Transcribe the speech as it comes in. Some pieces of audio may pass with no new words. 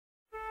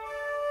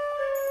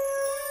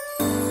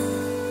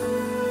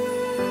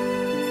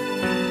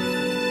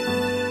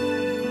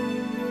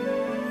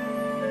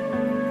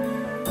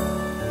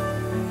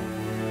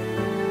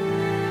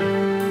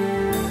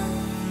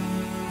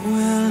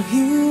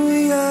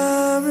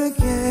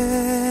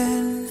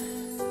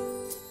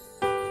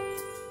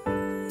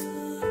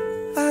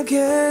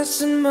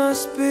guess it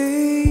must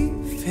be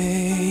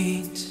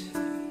fate.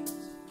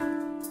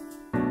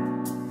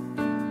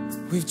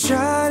 We've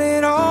tried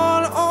it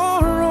on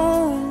our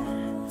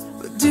own,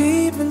 but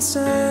deep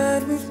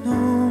inside we've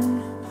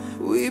known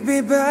we'd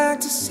be back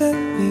to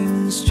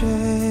setting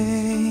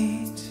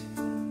straight.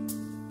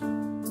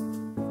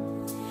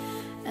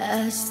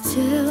 I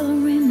still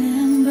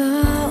remember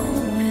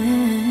when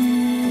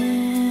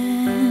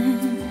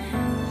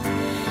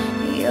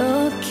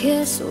your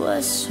kiss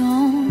was so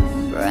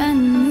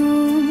brand new.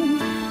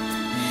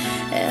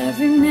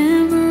 Every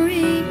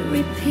memory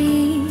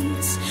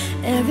repeats,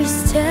 every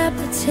step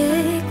I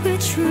take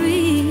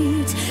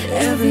retreats,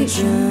 every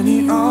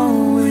journey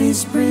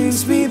always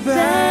brings me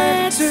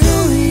back to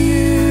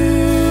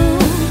you.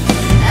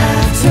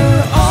 After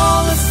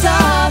all the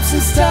stops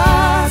and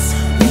starts,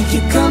 we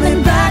keep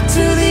coming back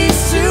to these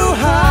two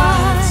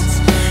hearts,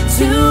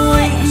 two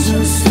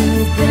angels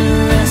who've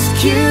been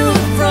rescued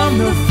from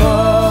the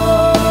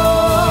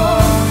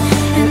fall.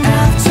 And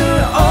after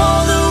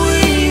all that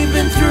we've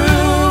been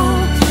through,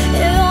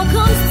 it all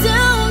comes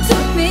down to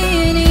me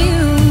and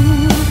you.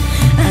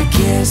 I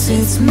guess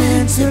it's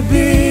meant to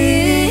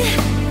be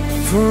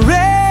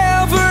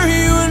forever,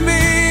 you and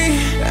me.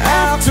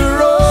 After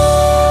all,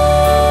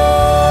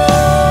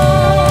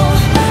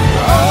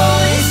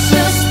 it's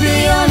just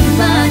beyond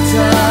my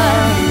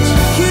touch.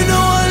 You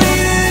know I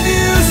needed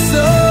you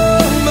so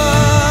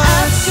much.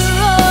 After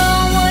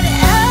all, what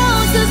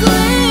else is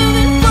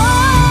living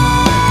for?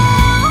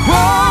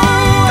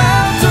 Oh,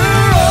 after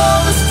all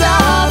the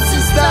stops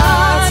and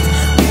starts,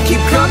 we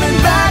keep coming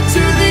back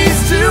to these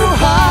two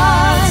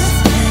hearts,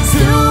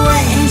 two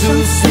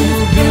angels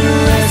who've been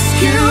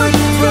rescued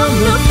from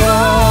the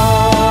fall.